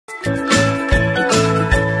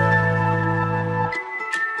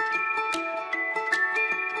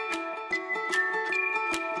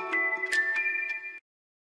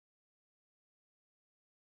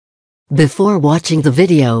Before watching the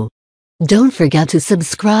video, don't forget to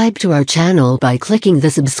subscribe to our channel by clicking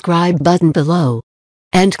the subscribe button below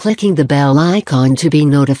and clicking the bell icon to be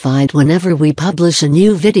notified whenever we publish a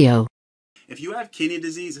new video. If you have kidney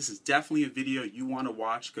disease, this is definitely a video you want to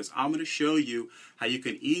watch because I'm going to show you how you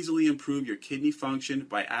can easily improve your kidney function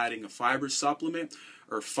by adding a fiber supplement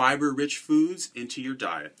or fiber-rich foods into your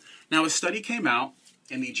diet. Now, a study came out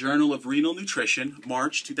in the Journal of Renal Nutrition,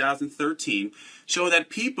 March 2013, showed that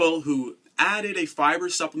people who added a fiber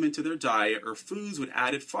supplement to their diet or foods with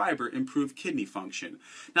added fiber improved kidney function.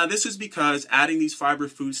 Now, this is because adding these fiber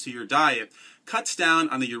foods to your diet cuts down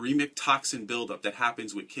on the uremic toxin buildup that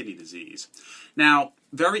happens with kidney disease. Now,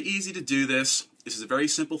 very easy to do this. This is a very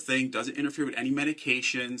simple thing, doesn't interfere with any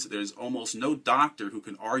medications. There's almost no doctor who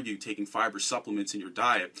can argue taking fiber supplements in your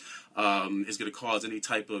diet is going to cause any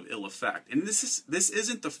type of ill effect. And this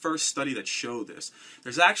isn't the first study that showed this.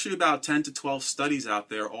 There's actually about 10 to 12 studies out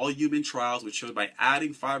there, all human trials, which showed by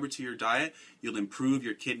adding fiber to your diet, you'll improve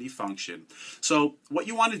your kidney function. So what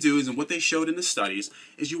you want to do is, and what they showed in the studies,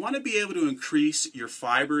 is you want to be able to increase your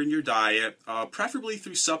fiber in your diet, preferably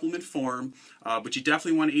through supplement form, but you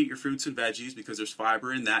definitely want to eat your fruits and veggies because there's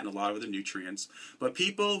fiber in that and a lot of other nutrients. But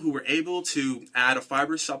people who were able to add a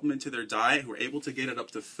fiber supplement to their diet, who were able to get it up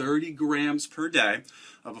to 30 grams per day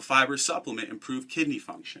of a fiber supplement, improved kidney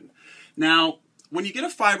function. Now, when you get a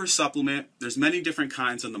fiber supplement, there's many different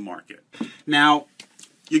kinds on the market. Now,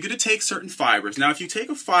 you're going to take certain fibers. Now, if you take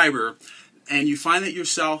a fiber and you find that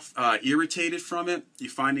yourself irritated from it,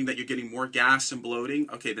 you're finding that you're getting more gas and bloating,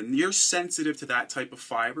 okay, then you're sensitive to that type of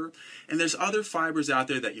fiber. And there's other fibers out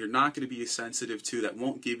there that you're not going to be as sensitive to that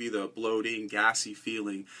won't give you the bloating, gassy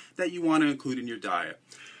feeling that you want to include in your diet.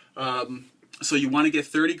 So you want to get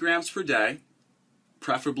 30 grams per day,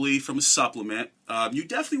 preferably from a supplement. You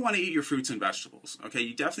definitely want to eat your fruits and vegetables. Okay,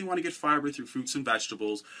 you definitely want to get fiber through fruits and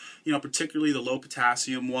vegetables, you know, particularly the low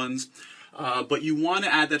potassium ones. But you want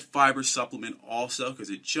to add that fiber supplement also because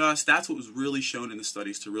that's what was really shown in the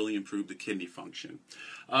studies to really improve the kidney function.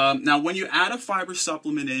 Now, when you add a fiber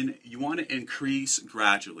supplement in, you want to increase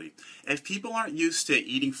gradually. If people aren't used to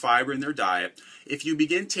eating fiber in their diet, if you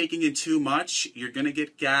begin taking in too much, you're going to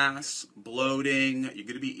get gas, bloating, you're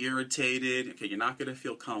going to be irritated, okay, you're not going to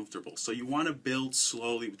feel comfortable. So you want to build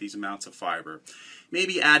slowly with these amounts of fiber.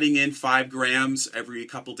 Maybe adding in 5 grams every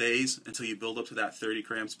couple days until you build up to that 30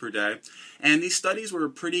 grams per day. And these studies were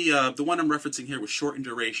pretty, the one I'm referencing here was short in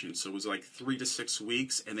duration, so it was like 3 to 6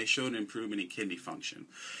 weeks, and they showed an improvement in kidney function.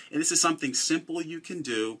 And this is something simple you can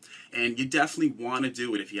do, and you definitely want to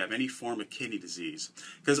do it if you have any form of kidney disease.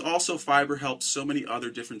 Because also fiber helps so many other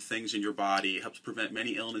different things in your body. It helps prevent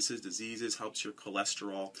many illnesses, diseases, helps your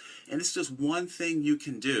cholesterol. And it's just one thing you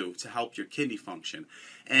can do to help your kidney function.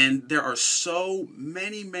 And there are so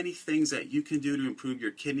many things that you can do to improve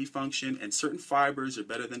your kidney function, and certain fibers are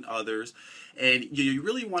better than others. And you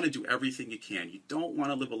really want to do everything you can. You don't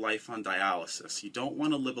want to live a life on dialysis. You don't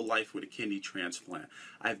want to live a life with a kidney transplant.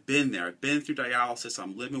 I've been there. I've been through dialysis.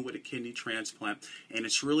 I'm living with a kidney transplant, and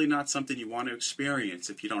it's really not something you want to experience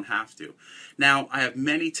if you don't have to. Now, I have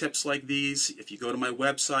many tips like these. If you go to my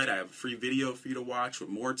website, I have a free video for you to watch with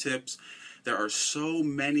more tips. There are so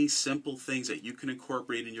many simple things that you can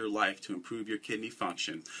incorporate in your life to improve your kidney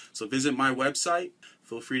function. So visit my website.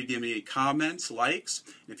 Feel free to give me any comments, likes.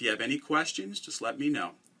 And if you have any questions, just let me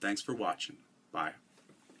know. Thanks for watching. Bye.